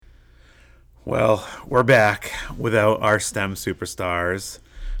Well, we're back without our STEM superstars.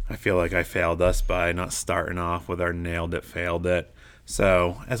 I feel like I failed us by not starting off with our nailed it, failed it.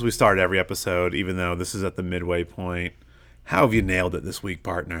 So, as we start every episode, even though this is at the midway point, how have you nailed it this week,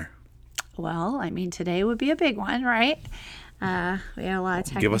 partner? Well, I mean, today would be a big one, right? We had a lot of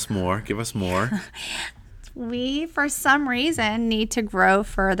technical. Give us more. Give us more. We, for some reason, need to grow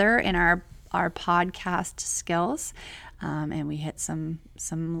further in our podcast skills, and we hit some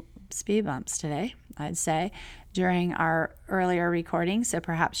speed bumps today, I'd say, during our earlier recording. So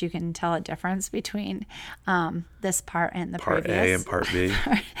perhaps you can tell a difference between this part and the Part previous. A and Part B.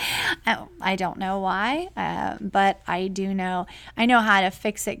 I don't know why, but I do know. I know how to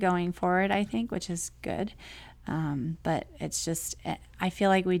fix it going forward, I think, which is good. But it's just, I feel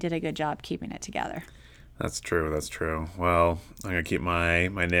like we did a good job keeping it together. That's true. That's true. Well, I'm going to keep my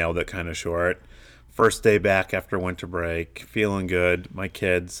nailed it kind of short. First day back after winter break, feeling good. My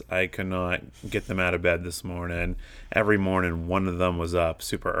kids, I could not get them out of bed this morning. Every morning, one of them was up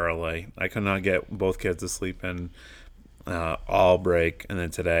super early. I could not get both kids to sleep in all break. And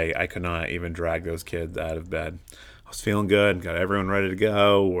then today, I could not even drag those kids out of bed. I was feeling good, got everyone ready to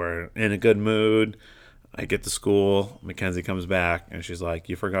go. We're in a good mood. I get to school, Mackenzie comes back, and she's like,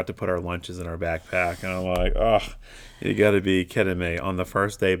 you forgot to put our lunches in our backpack. And I'm like, oh, you got to be kidding me. On the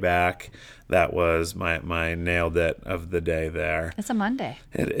first day back, that was my nailed it of the day there. It's a Monday.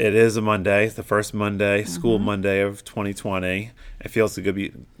 It is a Monday. It's the first Monday, school Monday of 2020. It feels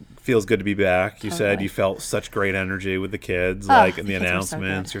good to be back. You said you felt such great energy with the kids, like in the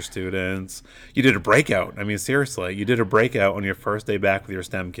announcements, your students. You did a breakout. I mean, seriously, you did a breakout on your first day back with your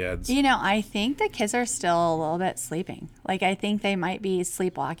STEM kids. You know, I think the kids are still a little bit sleeping. Like, I think they might be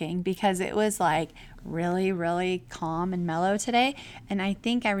sleepwalking because it was like really, really calm and mellow today. And I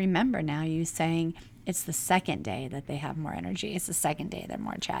think I remember now you saying it's the second day that they have more energy. It's the second day they're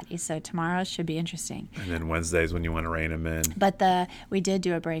more chatty. So tomorrow should be interesting. And then Wednesdays when you want to rein them in. But we did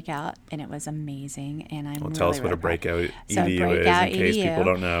do a breakout, and it was amazing. And I'm tell us what a breakout EDU is in case people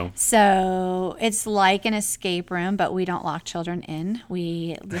don't know. So it's like an escape room, but we don't lock children in.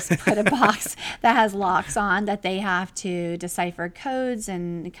 We just put a box that has locks on that they have to decipher codes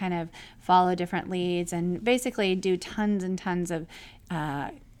and kind of follow different leads and basically do tons and tons of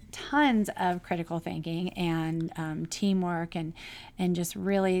critical thinking and teamwork and just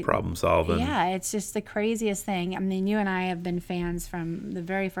really problem solving. Yeah, it's just the craziest thing. I mean, you and I have been fans from the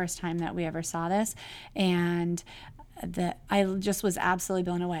very first time that we ever saw this, and I just was absolutely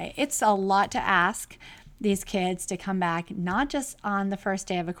blown away. It's a lot to ask these kids to come back, not just on the first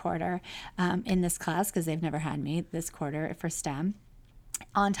day of a quarter in this class, because they've never had me this quarter for STEM.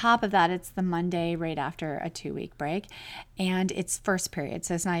 On top of that, it's the Monday right after a 2-week break, and it's first period.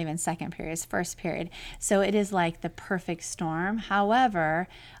 So it's not even second period, it's first period. So it is like the perfect storm. However,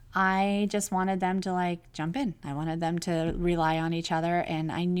 I just wanted them to jump in. I wanted them to rely on each other. And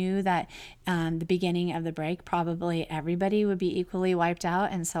I knew that the beginning of the break, probably everybody would be equally wiped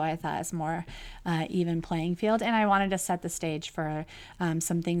out. And so I thought it's more even playing field. And I wanted to set the stage for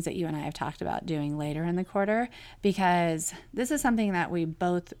some things that you and I have talked about doing later in the quarter, because this is something that we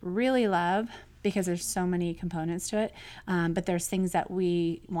both really love, because there's so many components to it. But there's things that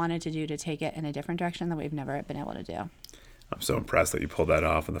we wanted to do to take it in a different direction that we've never been able to do. I'm so impressed that you pulled that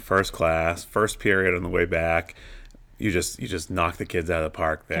off in the first class, first period on the way back. You just knocked the kids out of the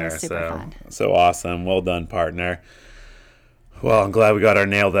park there. It was super fun. So awesome. Well done, partner. Well, I'm glad we got our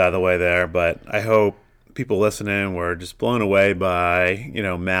nailed out of the way there, but I hope people listening were just blown away by,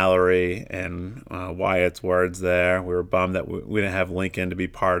 Mallory and Wyatt's words there. We were bummed that we didn't have Lincoln to be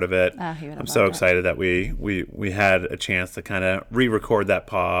part of it. I'm so excited that we had a chance to kind of re-record that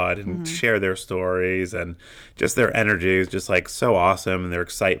pod and share their stories, and just their energy is just so awesome, and their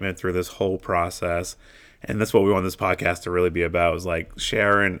excitement through this whole process. And that's what we want this podcast to really be about, is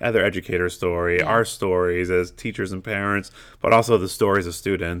sharing other educators' story, our stories as teachers and parents, but also the stories of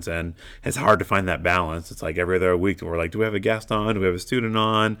students. And it's hard to find that balance. It's every other week we're do we have a guest on? Do we have a student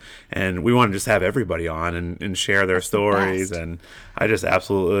on? And we want to just have everybody on and share their stories. And I just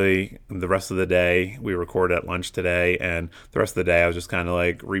absolutely, the rest of the day, we recorded at lunch today, and the rest of the day I was just kind of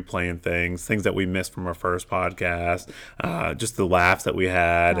replaying things that we missed from our first podcast, just the laughs that we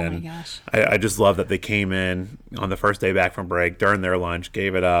had. Oh and my gosh. I just love that they came in on the first day back from break during their lunch,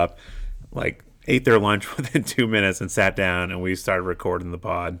 gave it up, ate their lunch within 2 minutes and sat down, and we started recording the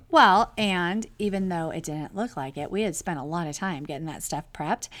pod. Well, and even though it didn't look like it, we had spent a lot of time getting that stuff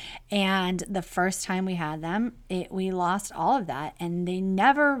prepped. And the first time we had them, we lost all of that. And they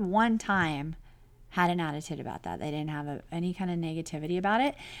never one time had an attitude about that. They didn't have any kind of negativity about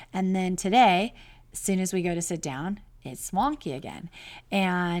it. And then today, as soon as we go to sit down, it's wonky again.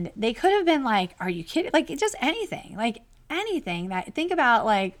 And they could have been like, are you kidding? Like just anything, that think about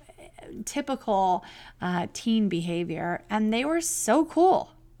like typical teen behavior. And they were so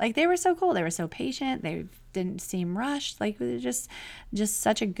cool. Like they were so cool. They were so patient. They didn't seem rushed. Like it was just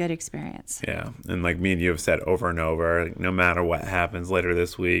such a good experience. Yeah. And like me and you have said over and over, like, no matter what happens later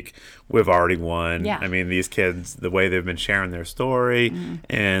this week, we've already won. Yeah. I mean, these kids, the way they've been sharing their story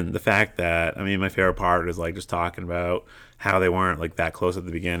and the fact that, I mean, my favorite part is like just talking about how they weren't like that close at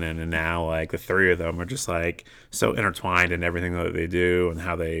the beginning, and now like the three of them are just like so intertwined in everything that they do and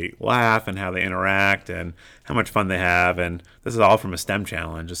how they laugh and how they interact and how much fun they have. And this is all from a STEM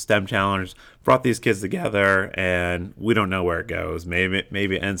challenge. A STEM challenge brought these kids together, and we don't know where it goes. Maybe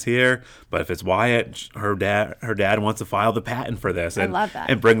it ends here, but if it's Wyatt, her dad wants to file the patent for this and, I love that.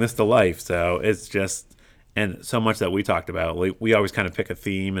 and bring this to life. So it's just, and so much that we talked about. We always kind of pick a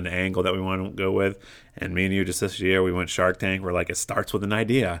theme and angle that we want to go with. And me and you just this year, we went Shark Tank. We're like, it starts with an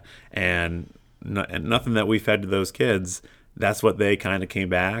idea. And nothing that we fed to those kids, that's what they kind of came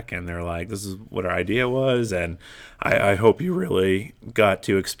back. And they're like, this is what our idea was. And I hope you really got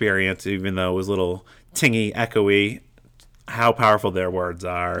to experience, even though it was a little tingy, echoey, how powerful their words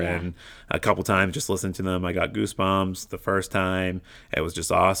are. Yeah. And a couple times just listening to them, I got goosebumps the first time. It was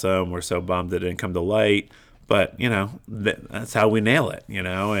just awesome. We're so bummed it didn't come to light. But, you know, that's how we nail it, you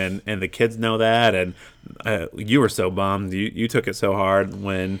know, and the kids know that. And you were so bummed. You took it so hard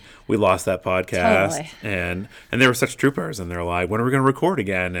when we lost that podcast. Totally. And they were such troopers. And they're like, when are we going to record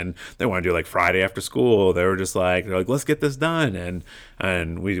again? And they want to do like Friday after school. They were just like, let's get this done.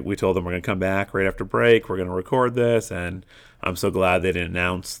 And we told them we're going to come back right after break. We're going to record this. And I'm so glad they didn't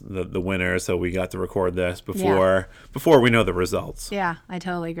announce the winner, so we got to record this before we know the results. Yeah, I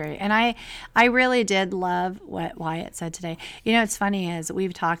totally agree. And I really did love what Wyatt said today. You know, it's funny is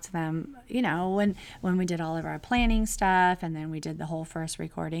we've talked to them, you know, when we did all of our planning stuff and then we did the whole first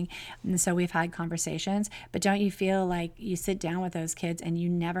recording. And so we've had conversations, but don't you feel like you sit down with those kids and you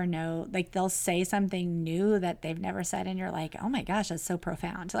never know, like they'll say something new that they've never said and you're like, oh my gosh, that's so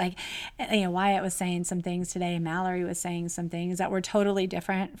profound. Like, you know, Wyatt was saying some things today, Mallory was saying some things that were totally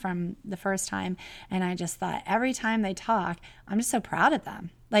different from the first time. And I just thought every time they talk, I'm just so proud of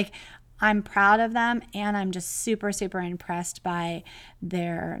them. Like I'm proud of them and I'm just super, super impressed by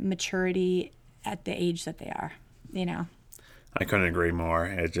their maturity at the age that they are, you know. I couldn't agree more.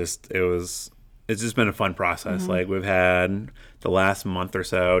 It's just been a fun process. Like we've had the last month or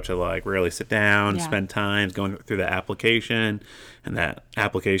so to like really sit down, spend time going through the application, and that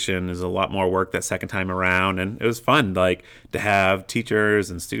application is a lot more work that second time around. And it was fun, like to have teachers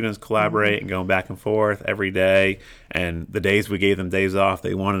and students collaborate and going back and forth every day. And the days we gave them days off,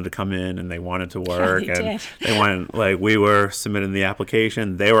 they wanted to come in and they wanted to work. They wanted, like we were submitting the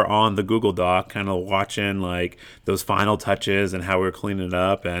application, they were on the Google Doc kind of watching like those final touches and how we were cleaning it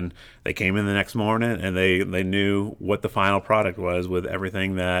up. And they came in the next morning and they knew what the final product was with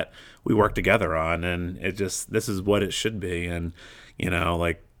everything that we worked together on. And this is what it should be. And, you know,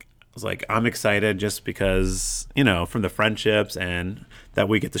 like, I was like, I'm excited just because, you know, from the friendships and that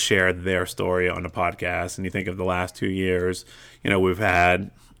we get to share their story on the podcast. And you think of the last 2 years, you know, we've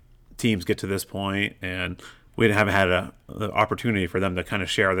had teams get to this point and we haven't had the opportunity for them to kind of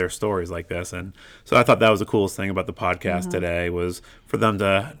share their stories like this. And so I thought that was the coolest thing about the podcast today was for them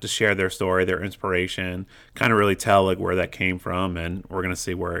to share their story, their inspiration, kind of really tell like where that came from, and we're going to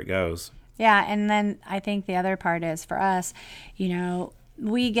see where it goes. Yeah. And then I think the other part is for us, you know,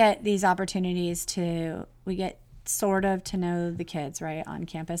 we get these opportunities we get sort of to know the kids right on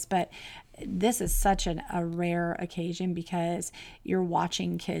campus, but this is such a rare occasion because you're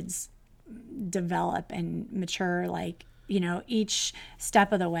watching kids develop and mature, like, you know, each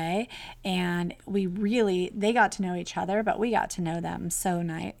step of the way. And they got to know each other, but we got to know them so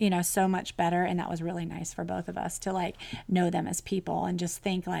much better. And that was really nice for both of us to like know them as people and just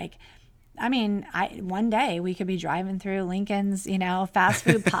think like, I mean, one day we could be driving through Lincoln's, you know, fast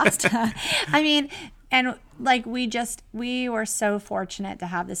food pasta. I mean, and like we were so fortunate to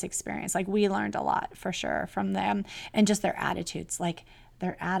have this experience. Like we learned a lot for sure from them and just their attitudes. Like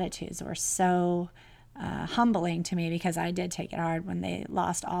their attitudes were so humbling to me because I did take it hard when they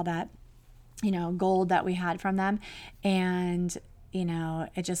lost all that, you know, gold that we had from them. And, you know,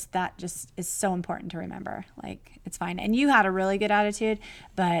 that just is so important to remember. Like, it's fine. And you had a really good attitude,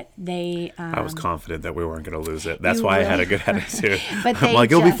 but they... I was confident that we weren't going to lose it. That's why I had a good attitude. But I'm like,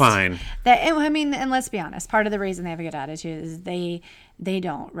 you'll be fine. I mean, and let's be honest, part of the reason they have a good attitude is they they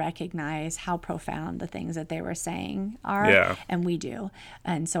don't recognize how profound the things that they were saying are. Yeah. And we do.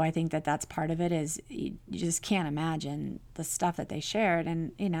 And so I think that that's part of it, is you just can't imagine the stuff that they shared.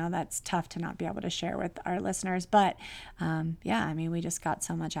 And, that's tough to not be able to share with our listeners. But we just got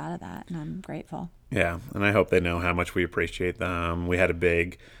so much out of that, and I'm grateful. Yeah, and I hope they know how much we appreciate them. We had a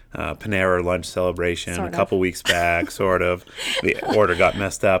big Panera lunch celebration a couple weeks back, sort of. The order got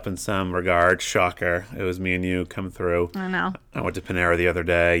messed up in some regard. Shocker. It was me and you come through. I know. I went to Panera the other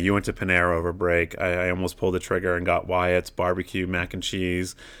day. You went to Panera over break. I almost pulled the trigger and got Wyatt's barbecue mac and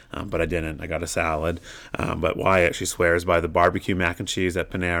cheese, but I didn't. I got a salad. But Wyatt, she swears by the barbecue mac and cheese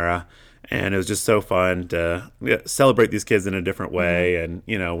at Panera. And it was just so fun to celebrate these kids in a different way. And,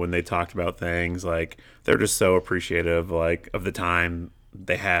 when they talked about things, like, they're just so appreciative, like, of the time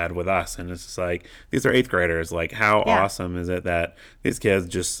they had with us. And it's just like, these are 8th graders. Like, how awesome is it that these kids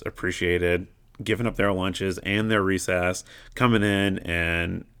just appreciated giving up their lunches and their recess, coming in,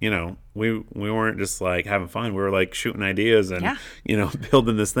 and, we weren't just like having fun. We were like shooting ideas and,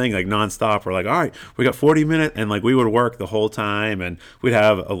 building this thing like nonstop. We're like, all right, we got 40 minutes. And like, we would work the whole time, and we'd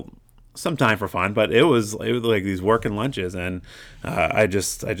have some time for fun, but it was like these working lunches, and I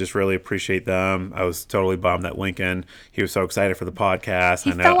just really appreciate them. I was totally bummed that Lincoln, he was so excited for the podcast.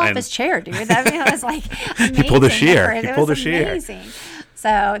 He fell off his chair, dude. It was like amazing. He pulled a shear. He pulled a shear. Amazing.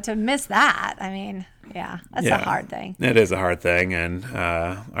 So to miss that, that's a hard thing. It is a hard thing, and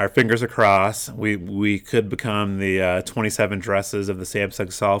our fingers are crossed. We could become the 27 dresses of the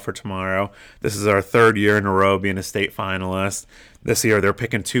Samsung Sol for tomorrow. This is our 3rd year in a row being a state finalist. This year they're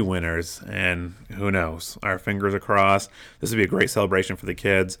picking 2 winners, and who knows? Our fingers are crossed. This would be a great celebration for the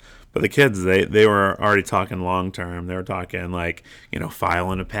kids. But the kids, they were already talking long term. They were talking like,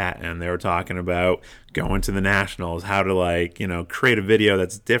 filing a patent. They were talking about going to the nationals, how to create a video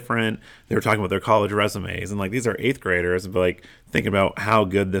that's different. They were talking about their college resumes, and like, these are 8th graders, but like thinking about how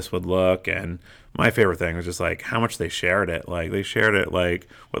good this would look. And my favorite thing was just like how much they shared it. Like, they shared it like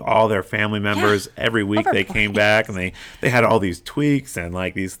with all their family members. Every week they came back, and they had all these tweaks and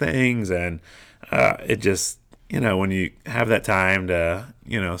like these things, and it just, when you have that time to,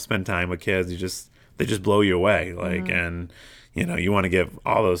 spend time with kids, they just blow you away. Like, and, you want to give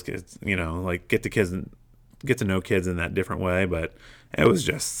all those kids, like get to know kids in that different way. But it was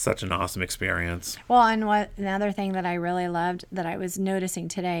just such an awesome experience. Well, and another thing that I really loved that I was noticing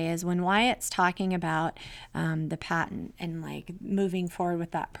today is when Wyatt's talking about the patent and like moving forward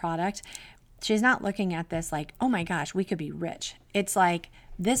with that product, she's not looking at this like, oh my gosh, we could be rich. It's like,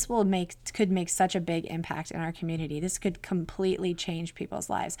 this could make such a big impact in our community. This could completely change people's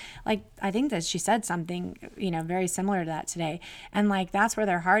lives. Like, I think that she said something, very similar to that today. And like, that's where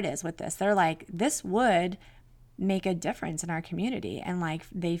their heart is with this. They're like, this would make a difference in our community. And like,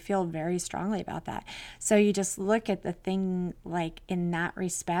 they feel very strongly about that. So you just look at the thing like in that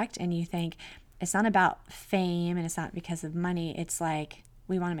respect, and you think it's not about fame, and it's not because of money. It's like,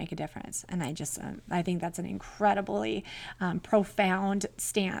 we want to make a difference. And I think that's an incredibly profound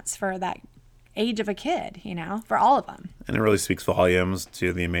stance for that age of a kid, for all of them. And it really speaks volumes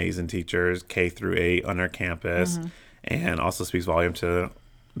to the amazing teachers, K through 8 on our campus, and also speaks volume to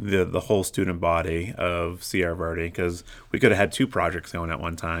the whole student body of Sierra Verde, because we could have had 2 projects going at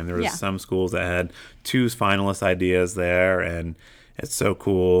one time. There was some schools that had 2 finalist ideas there, and it's so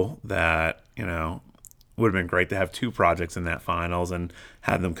cool that, would have been great to have 2 projects in that finals and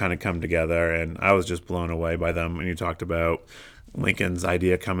had them kind of come together. And I was just blown away by them when you talked about Lincoln's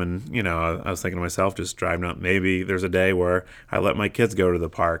idea coming. I was thinking to myself, just driving up, maybe there's a day where I let my kids go to the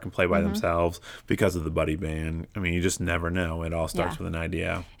park and play by themselves because of the buddy band. I mean, you just never know. It all starts with an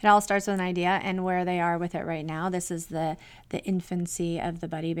idea. It all starts with an idea, and where they are with it right now, this is the infancy of the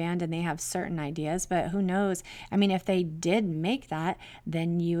buddy band, and they have certain ideas, but who knows? I mean, if they did make that,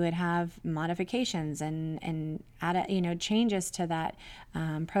 then you would have modifications and add changes to that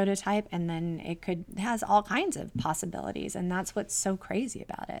prototype, and then it has all kinds of possibilities, and that's what's so crazy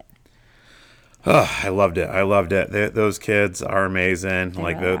about it. Oh, I loved it. Those kids are amazing. They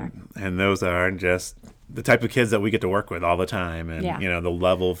really are. And those are just the type of kids that we get to work with all the time, and the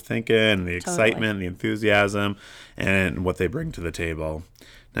level of thinking, the excitement, the enthusiasm, and what they bring to the table.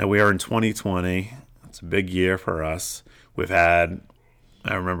 Now, we are in 2020. It's a big year for us.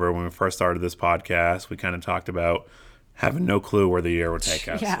 I remember when we first started this podcast, we kind of talked about having no clue where the year would take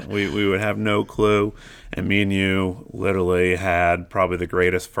us. Yeah. We would have no clue. And me and you literally had probably the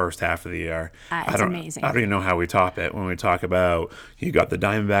greatest first half of the year. It's amazing. I don't even know how we top it when we talk about you got the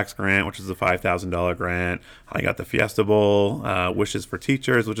Diamondbacks grant, which is a $5,000 grant. I got the Fiesta Bowl, Wishes for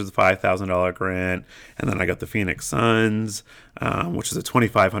Teachers, which is a $5,000 grant. And then I got the Phoenix Suns, which is a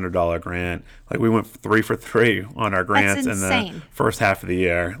 $2,500 grant. Like we went 3 for 3 on our grants in the first half of the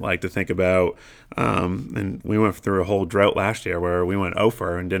year. Like to think about, and we went through a whole drought last year where we went 0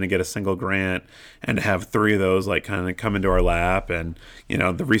 for and didn't get a single grant, and to have 3 of those like kind of come into our lap, and you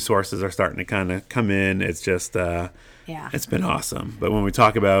know the resources are starting to kind of come in. It's just it's been awesome. But when we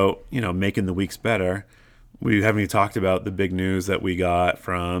talk about making the weeks better, we haven't even talked about the big news that we got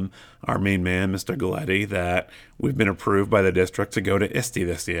from our main man, Mr. Galletti, that we've been approved by the district to go to ISTE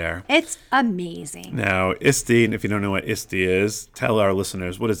this year. It's amazing. Now, ISTE, and if you don't know what ISTE is, tell our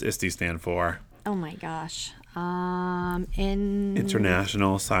listeners, what does ISTE stand for? Oh my gosh.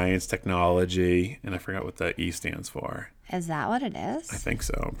 International Science Technology, and I forgot what the E stands for. Is that what it is? I think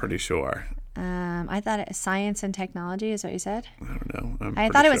so. I'm pretty sure. I thought science and technology is what you said. I don't know. I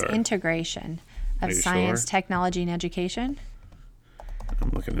thought it was integration of science, sure? Technology, and education. I'm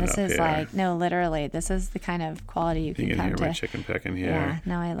looking it up here. This is like, no, literally, this is the kind of quality you can come hear to. my chicken pecking here. Yeah,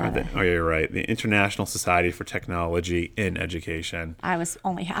 no, I love it. Oh, you're right. The International Society for Technology in Education. I was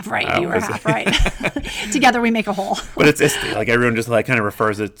only half right. You were half right. Together we make a whole. But it's ISTE. Like everyone just like kind of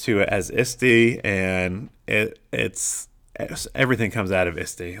refers to it as ISTE, and it's everything comes out of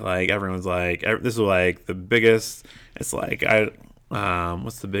ISTE. Like everyone's like, this is like the biggest. It's like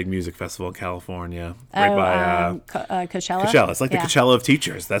what's the big music festival in California? Coachella. Coachella. It's like the Coachella of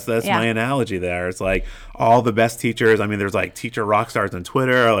teachers. That's my analogy there. It's like all the best teachers. I mean, there's like teacher rock stars on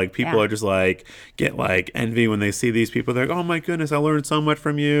Twitter. Like people are just like get like envy when they see these people. They're like, oh my goodness, I learned so much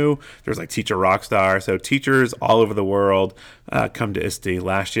from you. There's like teacher rock stars. So teachers all over the world come to ISTE.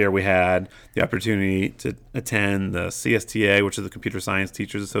 Last year we had the opportunity to attend the CSTA, which is the Computer Science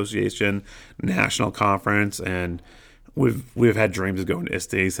Teachers Association National Conference, and we've had dreams of going to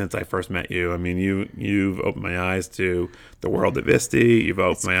ISTE since I first met you. I mean, you've opened my eyes to the world of ISTE. You've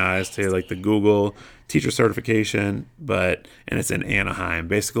opened my eyes to like the Google teacher certification, and it's in Anaheim,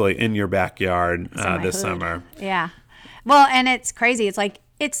 basically in your backyard this summer. Yeah. Well, and it's crazy. It's like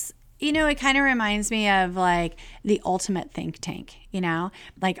it kind of reminds me of like the ultimate think tank,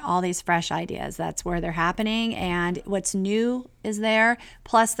 like all these fresh ideas. That's where they're happening. And what's new is there.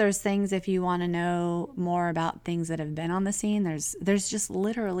 Plus there's things, if you want to know more about things that have been on the scene, there's just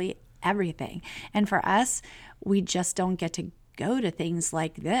literally everything. And for us, we just don't get to go to things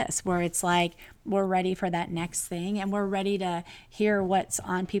like this where it's like we're ready for that next thing and we're ready to hear what's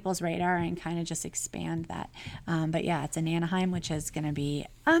on people's radar and kind of just expand that. But yeah, it's in Anaheim, which is going to be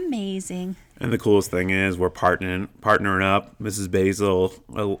amazing. And the coolest thing is we're partnering up Mrs. Basil,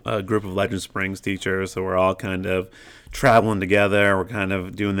 a group of Legend Springs teachers. So we're all kind of traveling together. We're kind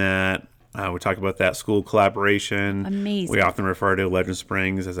of doing that. We talk about that school collaboration. Amazing. We often refer to Legend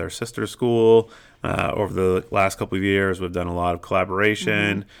Springs as our sister school. Over the last couple of years, we've done a lot of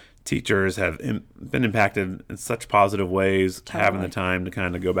collaboration. Mm-hmm. Teachers have been impacted in such positive ways, having the time to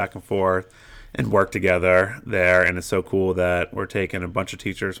kind of go back and forth and work together there. And it's so cool that we're taking a bunch of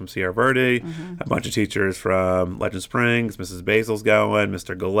teachers from Sierra Verde, a bunch of teachers from Legend Springs, Mrs. Basil's going,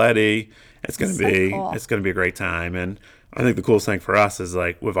 Mr. Galletti. It's going to be a great time. And I think the coolest thing for us is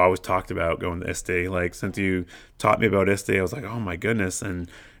like we've always talked about going to ISTE. Like since you taught me about ISTE, I was like, oh my goodness. And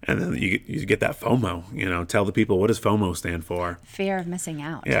then you get that FOMO, tell the people, what does FOMO stand for? Fear of missing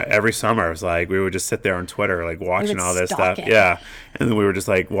out. Yeah, every summer it was like we would just sit there on Twitter like watching all this stuff. Yeah. And then we were just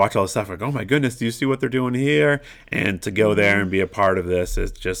like watch all this stuff like, oh my goodness, do you see what they're doing here? And to go there and be a part of this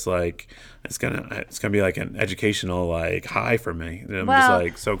is just like it's gonna be like an educational like high for me. I'm just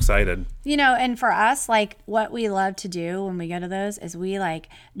like so excited. And for us, like what we love to do when we go to those is we like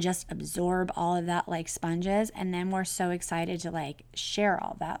just absorb all of that like sponges, and then we're so excited to like share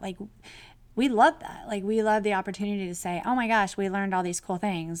all that. Like we love that. Like we love the opportunity to say, oh my gosh, we learned all these cool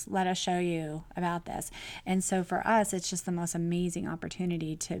things. Let us show you about this. And so for us, it's just the most amazing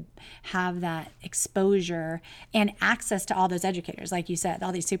opportunity to have that exposure and access to all those educators. Like you said,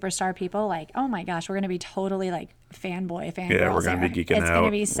 all these superstar people, like, oh my gosh, we're going to be totally like fangirls. Yeah, we're going to be geeking out. It's going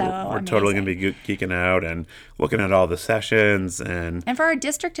to be so amazing. We're totally going to be geeking out and looking at all the sessions. And for our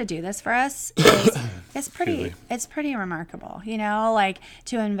district to do this for us, it's pretty remarkable, like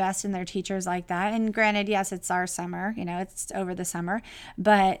to invest in their teachers like that. And granted, yes, it's our summer, it's over the summer,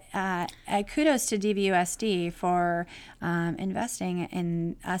 but kudos to DVUSD for investing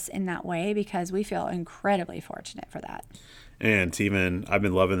in us in that way, because we feel incredibly fortunate for that. And even I've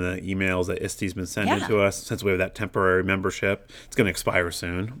been loving the emails that ISTE's been sending Yeah. to us since we have that temporary membership. It's going to expire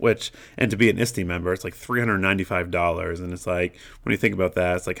soon, and to be an ISTE member, it's like $395. And it's like, when you think about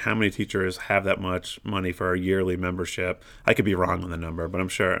that, it's like, how many teachers have that much money for a yearly membership? I could be wrong on the number, but I'm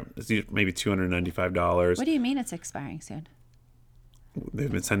sure it's maybe $295. What do you mean it's expiring soon?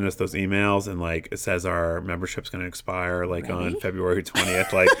 They've been sending us those emails, and like it says our membership's going to expire like Really? on February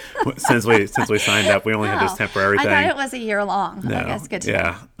 20th. Like since we signed up, we only had this temporary I thing. thought it was a year long. No, I guess good to know.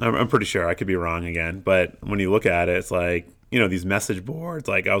 yeah, I'm pretty sure. I could be wrong again, but when you look at it, it's like, these message boards.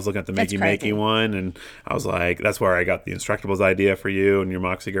 Like I was looking at the It's Makey crazy. Makey one, and I was like, that's where I got the Instructables idea for you and your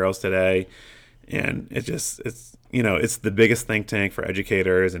Moxie girls today. And it's the biggest think tank for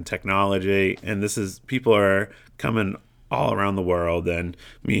educators and technology, and people are coming all around the world. And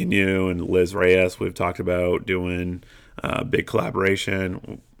me and you and Liz Reyes, we've talked about doing big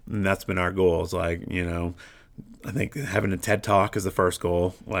collaboration, and that's been our goal. It's like, I think having a TED Talk is the first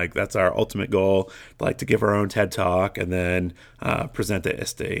goal. Like that's our ultimate goal, like to give our own TED Talk and then present to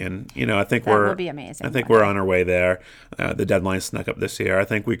ISTE. And I think That will be amazing. I think we're on our way there. The deadline snuck up this year. I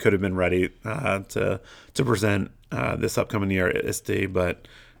think we could have been ready to present this upcoming year at ISTE, but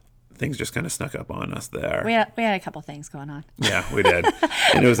things just kind of snuck up on us there. We had a couple things going on. Yeah, we did.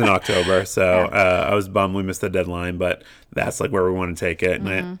 And it was in October, so I was bummed we missed the deadline, but that's like where we want to take it.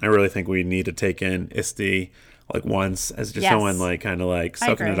 And I really think we need to take in ISTE like once as just someone like kind of like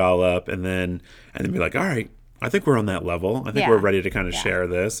soaking it all up, and then be like, all right, I think we're on that level. I think we're ready to kind of share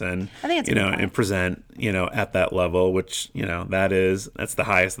this and I think it's a good point. and present at that level, which that's the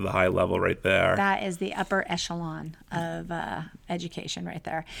highest of the high level right there. That is the upper echelon of education right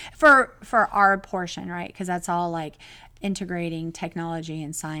there for our portion, right? Because that's all like integrating technology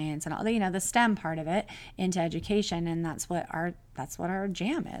and science and all the STEM part of it into education, and that's what our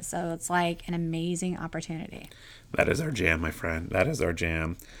jam is. So it's like an amazing opportunity. That is our jam, my friend. That is our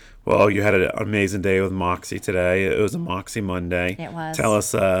jam. Well, you had an amazing day with Moxie today. It was a Moxie Monday. It was. Tell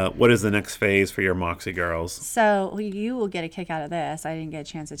us, what is the next phase for your Moxie girls? So you will get a kick out of this. I didn't get a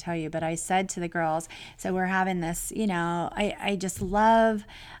chance to tell you, but I said to the girls, so we're having this, I just love,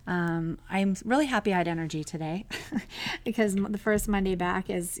 I'm really happy I had energy today because the first Monday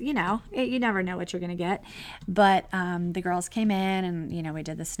back is, you never know what you're going to get. But the girls came in and, we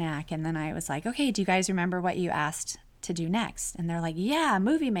did the snack. And then I was like, okay, do you guys remember what you asked to do next? And they're like, yeah,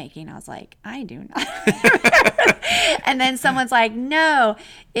 movie making. I was like, I do not. And then someone's like, no,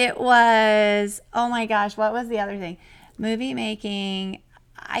 it was, oh my gosh, what was the other thing? Movie making.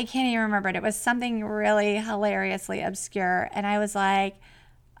 I can't even remember it. It was something really hilariously obscure. And I was like,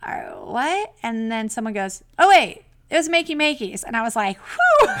 what? And then someone goes, oh wait, it was Makey Makeys. And I was like,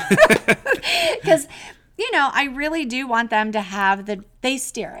 whew. Because I really do want them to have they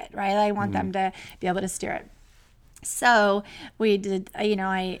steer it, right? I want them to be able to steer it. So we did,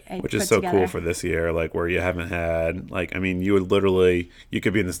 I which is so cool for this year, like where you haven't had, like, I mean, you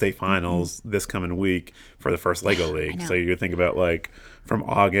could be in the state finals this coming week for the first Lego League. So you could think about like from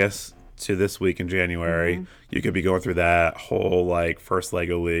August to this week in January, you could be going through that whole like first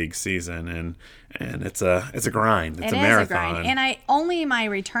Lego League season, and it's a grind. It's a marathon. Is a grind. And only my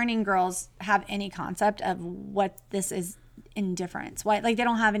returning girls have any concept of what this is. Indifference. Why? Like they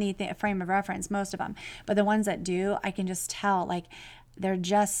don't have any frame of reference, most of them. But the ones that do, I can just tell, like they're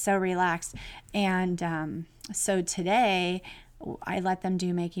just so relaxed. And so today, I let them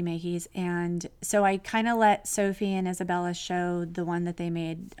do Makey Makeys, and so I kind of let Sophie and Isabella show the one that they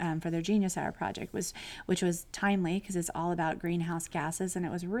made for their Genius Hour project, which was timely because it's all about greenhouse gases, and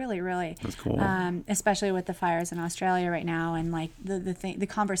it was really, really that's cool. Especially with the fires in Australia right now, and like the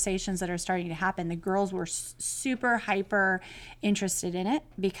conversations that are starting to happen. The girls were super hyper interested in it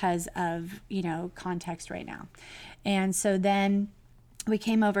because of context right now, and so then we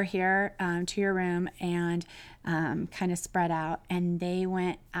came over here to your room and kind of spread out, and they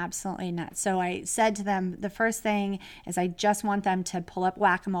went absolutely nuts. So I said to them, the first thing is I just want them to pull up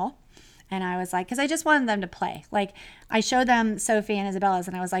whack-a-mole. And I was like, because I just wanted them to play. Like I showed them Sophie and Isabella's,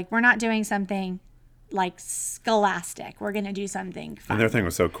 and I was like, we're not doing something like scholastic. We're going to do something fun. And their thing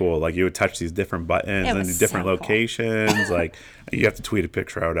was so cool. Like you would touch these different buttons and different locations. Cool. Like you have to tweet a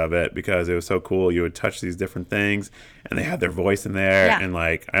picture out of it because it was so cool. You would touch these different things and they had their voice in there. Yeah. And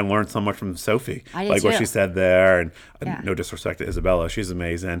like I learned so much from Sophie. I did like too. What she said there. And no disrespect to Isabella. She's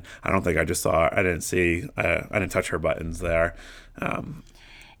amazing. I don't think I just saw her. I didn't touch her buttons there.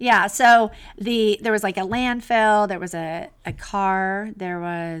 Yeah, so there was like a landfill, there was a car, there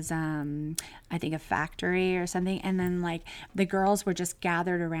was I think a factory or something. And then like the girls were just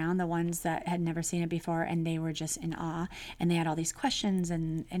gathered around, the ones that had never seen it before, and they were just in awe. And they had all these questions,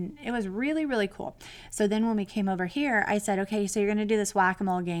 and it was really, really cool. So then when we came over here, I said, okay, so you're going to do this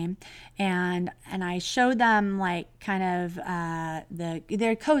whack-a-mole game. And I showed them like kind of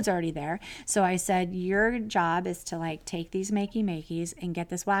their code's already there. So I said, your job is to like take these makeys and get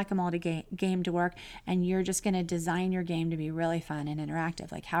this whack-a-mole game to work. And you're just going to design your game to be really fun and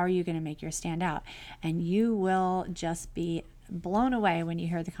interactive. Like, how are you going to make yours stand out? And you will just be blown away when you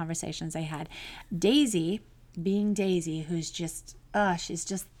hear the conversations they had. Daisy, being Daisy, who's just, she's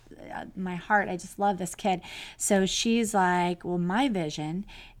just my heart. I just love this kid. So she's like, well, my vision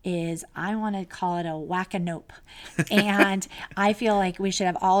is I want to call it a whack-a-nope. And I feel like we should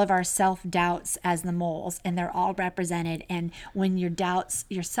have all of our self-doubts as the moles, and they're all represented. And when your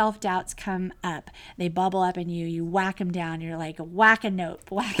self-doubts come up, they bubble up in you, you whack them down. You're like,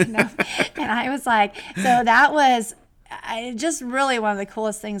 whack-a-nope, whack-a-nope. And I was like, so that was just really one of the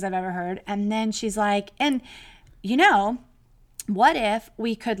coolest things I've ever heard. And then she's like, and what if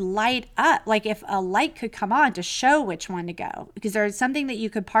we could light up, like if a light could come on to show which one to go? Because there's something that you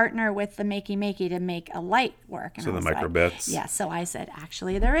could partner with the makey to make a light work. And so the microbits. Yeah. So I said,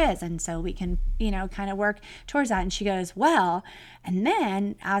 actually there is. And so we can, kind of work towards that. And she goes, well, and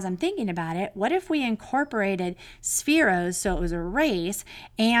then as I'm thinking about it, what if we incorporated spheros so it was a race,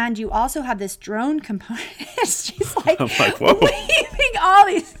 and you also have this drone component? She's like, I'm like, whoa. Weaving all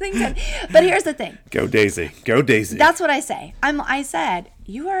these things in. But here's the thing. Go Daisy. Go Daisy. That's what I say. I said,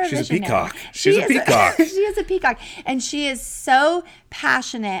 you are a visionary. She's a peacock. She's a peacock. She is a peacock. And she is so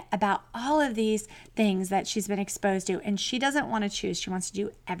passionate about all of these things that she's been exposed to. And she doesn't want to choose. She wants to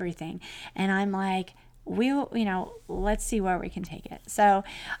do everything. And I'm like, let's see where we can take it. So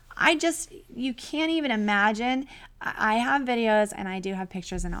you can't even imagine. I have videos and I do have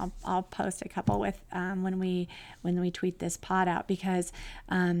pictures, and I'll post a couple with when we tweet this pod out, because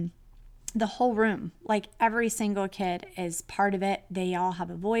the whole room, like every single kid is part of it. They all have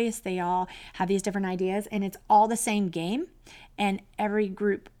a voice. They all have these different ideas, and it's all the same game. And every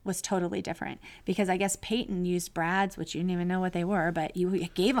group was totally different, because I guess Peyton used Brad's, which you didn't even know what they were, but you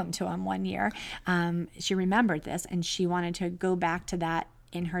gave them to him one year. She remembered this, and she wanted to go back to that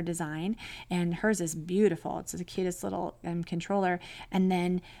in her design. And hers is beautiful. It's the cutest little controller. And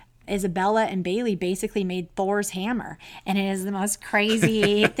then Isabella and Bailey basically made Thor's hammer, and it is the most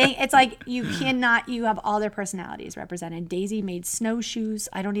crazy thing. It's like you have all their personalities represented. Daisy made snowshoes.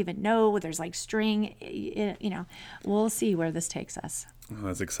 I don't even know. There's like string, we'll see where this takes us. Well,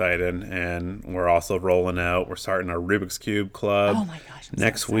 that's exciting. And we're also rolling out, we're starting our Rubik's Cube Club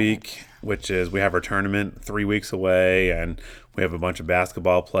next week, which is, we have our tournament 3 weeks away, and we have a bunch of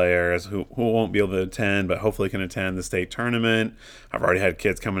basketball players who won't be able to attend, but hopefully can attend the state tournament. I've already had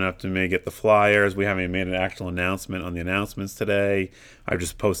kids coming up to me, get the flyers. We haven't even made an actual announcement on the announcements today. I've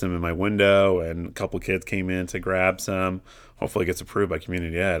just posted them in my window, and a couple kids came in to grab some. Hopefully it gets approved by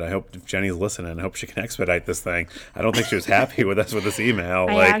Community Ed. I hope, if Jenny's listening, I hope she can expedite this thing. I don't think she was happy with us with this email.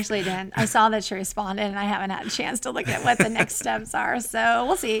 I actually didn't. I saw that she responded, and I haven't had a chance to look at what the next steps are. So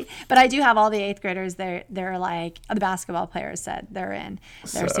we'll see. But I do have all the 8th graders. They're like, the basketball players said they're in.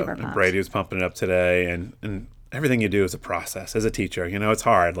 They're super pumped. Brady was pumping it up today, and everything you do is a process as a teacher. It's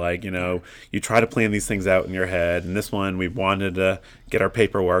hard. Like, you try to plan these things out in your head. And this one, we wanted to get our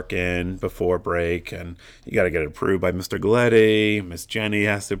paperwork in before break, and you got to get it approved by Mr. Galetti. Miss Jenny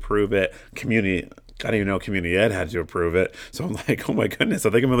has to approve it. I didn't even know Community Ed had to approve it. So I'm like, oh my goodness,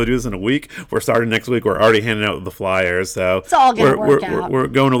 I think I'm going to do this in a week. We're starting next week. We're already handing out the flyers. So it's all going to work out. We're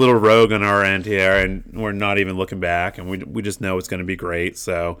going a little rogue on our end here, and we're not even looking back. And we just know it's going to be great.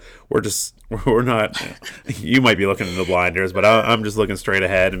 So we're not, you might be looking in the blinders, but I'm just looking straight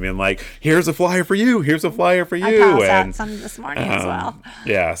ahead and being like, here's a flyer for you. Here's a flyer for you. I passed out some this morning as well.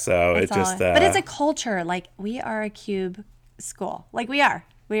 Yeah. So it's just, but it's a culture. Like, we are a cube school. Like, we are.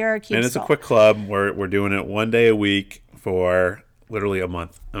 We are a cube and it's school. A quick club. We're doing it one day a week for literally a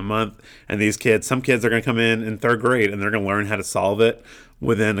month. And these kids, some kids are going to come in 3rd grade, and they're going to learn how to solve it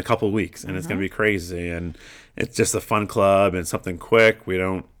within a couple of weeks. And it's going to be crazy. And it's just a fun club and something quick. We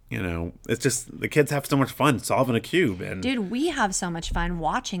don't, it's just, the kids have so much fun solving a cube. And dude, we have so much fun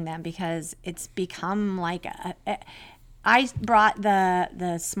watching them, because it's become like I brought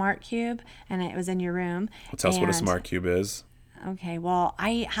the smart cube, and it was in your room. Tell us what a smart cube is. Okay, well,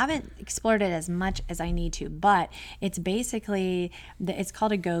 I haven't explored it as much as I need to, but it's basically it's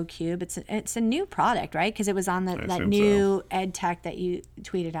called a Go Cube. It's a new product, right? Because it was on that new ed tech that you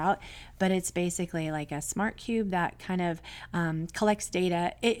tweeted out. But it's basically like a smart cube that kind of collects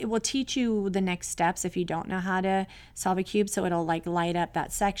data. It will teach you the next steps if you don't know how to solve a cube. So it'll like light up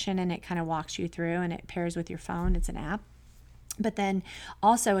that section and it kind of walks you through, and it pairs with your phone. It's an app. But then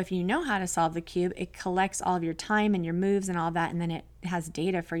also, if you know how to solve the cube, it collects all of your time and your moves and all that, and then it has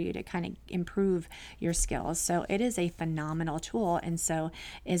data for you to kind of improve your skills. So it is a phenomenal tool. And so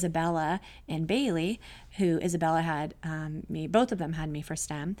Isabella and Bailey, who Isabella had me, both of them had me for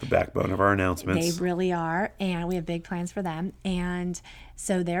STEM. The backbone of our announcements. They really are, and we have big plans for them. And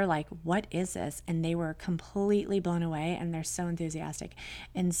so they're like, what is this? And they were completely blown away, and they're so enthusiastic.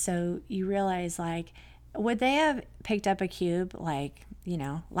 And so you realize, like, would they have picked up a cube like,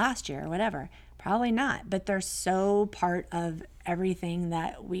 last year or whatever? Probably not. But they're so part of everything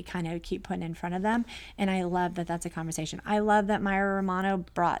that we kind of keep putting in front of them. And I love that that's a conversation. I love that Myra Romano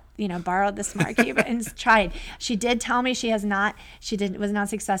borrowed the smart cube and tried. She did tell me was not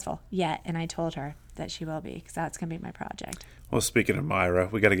successful yet. And I told her that she will be, because that's going to be my project. Well, speaking of Myra,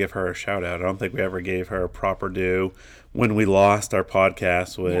 we got to give her a shout out. I don't think we ever gave her a proper due when we lost our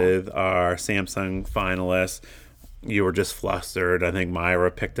podcast with our Samsung finalists. You were just flustered. I think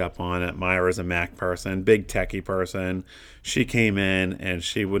Myra picked up on it. Myra's a Mac person, big techie person. She came in and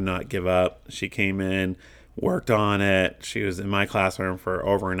she would not give up. She came in, worked on it. She was in my classroom for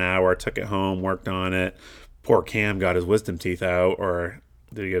over an hour, took it home, worked on it. Poor Cam got his wisdom teeth out, or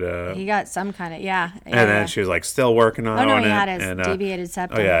did he get He got some kind of, and then she was like still working on it. Oh, no, he had his deviated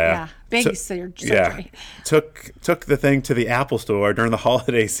septum. Oh, yeah. Big surgery. Yeah. Took the thing to the Apple store during the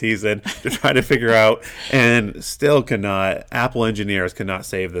holiday season to try to figure out, and still Apple engineers could not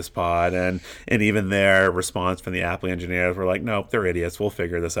save this pod. And even their response from the Apple engineers were like, nope, they're idiots. We'll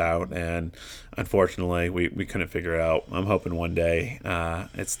figure this out. And unfortunately, we couldn't figure it out. I'm hoping one day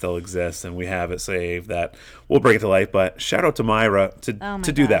it still exists and we have it saved, that we'll bring it to life. But shout out to Myra to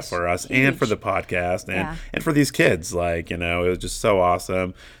do that for us. Huge. And for the podcast and for these kids. Like, it was just so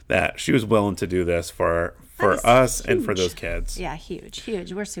awesome that she was willing to do this for us huge. And for those kids. Yeah, huge.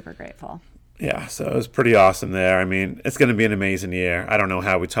 We're super grateful. Yeah, so it was pretty awesome there. I mean, it's going to be an amazing year. I don't know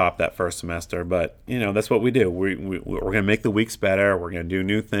how we top that first semester, but, that's what we do. We're going to make the weeks better. We're going to do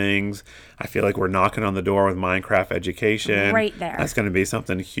new things. I feel like we're knocking on the door with Minecraft education. Right there. That's going to be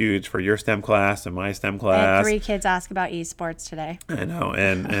something huge for your STEM class and my STEM class. 3 kids ask about esports today. I know,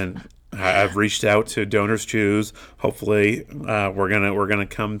 and I've reached out to Donors Choose. Hopefully, we're gonna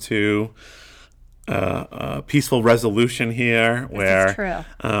come to a peaceful resolution here, where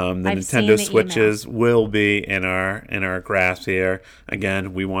the Nintendo Switches will be in our grasp here.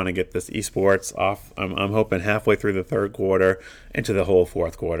 Again, we want to get this esports off. I'm hoping halfway through the third quarter into the whole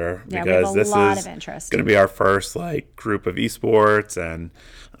fourth quarter, because this is going to be our first group of esports, and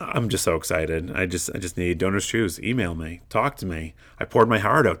I'm just so excited. I just need Donors Choose. Email me, talk to me. I poured my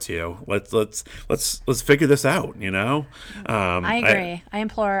heart out to you. Let's figure this out. I agree. I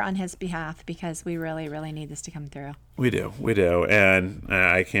implore on his behalf, because we really, really need this to come through. We do, and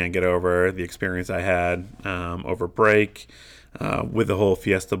I can't get over the experience I had over break with the whole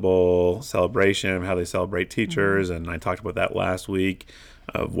Fiesta Bowl celebration, how they celebrate teachers, and I talked about that last week,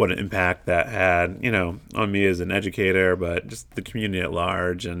 of what an impact that had, on me as an educator, but just the community at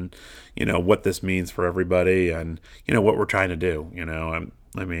large, and what this means for everybody, and what we're trying to do.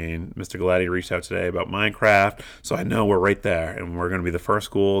 Mr. Galati reached out today about Minecraft, so I know we're right there, and we're going to be the first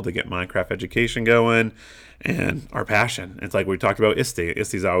school to get Minecraft education going, and our passion. It's like we talked about ISTE.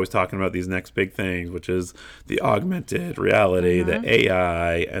 ISTE's always talking about these next big things, which is the augmented reality, the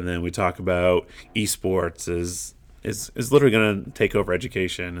AI, and then we talk about esports is literally going to take over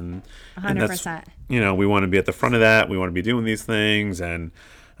education, and 100%. That's, we want to be at the front of that. We want to be doing these things, and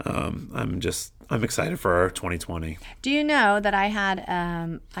I'm excited for 2020. Do you know that I had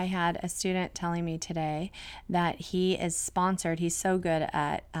a student telling me today that he is sponsored. He's so good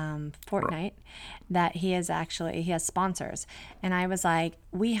at Fortnite that he has sponsors. And I was like,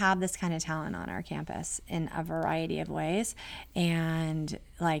 we have this kind of talent on our campus in a variety of ways. And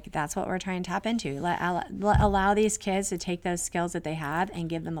that's what we're trying to tap into. Allow these kids to take those skills that they have and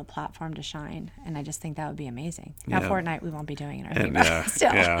give them a platform to shine. And I just think that would be amazing. Now, Fortnite, we won't be doing it. But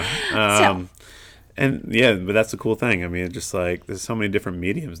that's the cool thing. Just there's so many different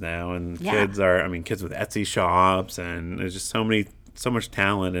mediums now, and kids with Etsy shops, and there's just so much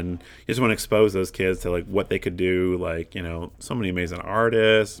talent, and you just want to expose those kids to what they could do, so many amazing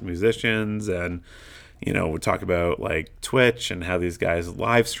artists, musicians, and we talk about like Twitch and how these guys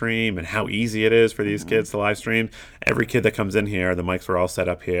live stream and how easy it is for these kids to live stream. Every kid that comes in here, the mics were all set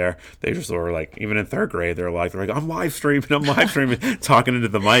up here. They just were like, even in third grade, they're like, I'm live streaming, talking into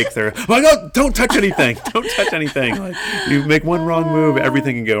the mic. They're like, oh, don't touch anything. Don't touch anything. Like, you make one wrong move,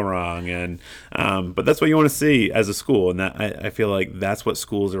 everything can go wrong. And, but that's what you want to see as a school. And that, I feel like that's what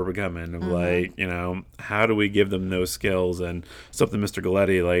schools are becoming of like, how do we give them those skills? And something Mr.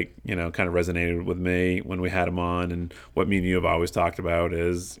 Galletti, like, kind of resonated with me when we had him on, and what me and you have always talked about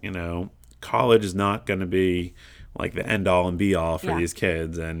is, college is not going to be like the end all and be all for these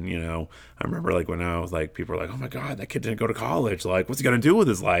kids. And, I remember like when I was like, people were like, oh my God, that kid didn't go to college. Like, what's he going to do with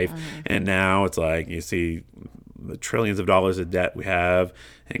his life? And now it's like, you see the trillions of dollars of debt we have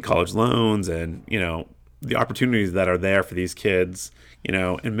in college loans and, the opportunities that are there for these kids,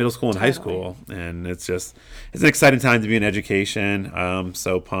 in middle school and high school. And it's an exciting time to be in education. I'm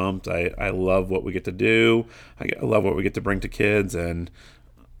so pumped. I love what we get to do. I love what we get to bring to kids, and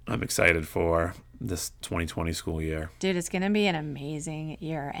I'm excited for this 2020 school year. Dude, it's going to be an amazing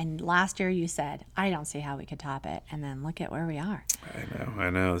year. And last year you said, I don't see how we could top it. And then look at where we are.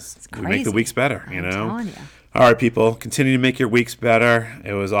 I know. It's we make the weeks better, I'm telling you. All right, people, continue to make your weeks better.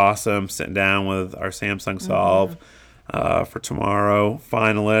 It was awesome sitting down with our Samsung Solve for tomorrow.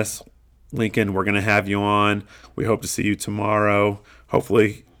 Finalists, Lincoln, we're going to have you on. We hope to see you tomorrow.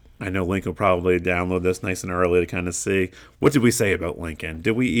 Hopefully, I know Lincoln will probably download this nice and early to kind of see, what did we say about Lincoln?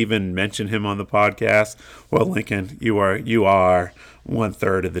 Did we even mention him on the podcast? Well, Lincoln, you are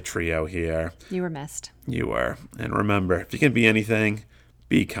 1/3 of the trio here. You were missed. You were. And remember, if you can be anything,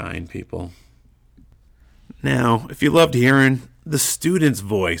 be kind, people. Now, if you loved hearing the student's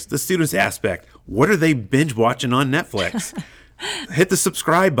voice, the student's aspect, what are they binge watching on Netflix? Hit the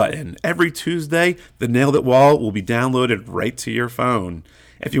subscribe button. Every Tuesday, the Nailed It Wall will be downloaded right to your phone.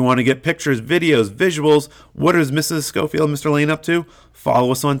 If you want to get pictures, videos, visuals, what is Mrs. Scofield and Mr. Lane up to?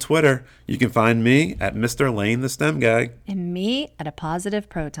 Follow us on Twitter. You can find me at Mr. Lane the STEM Guy. And me at A Positive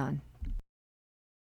Proton.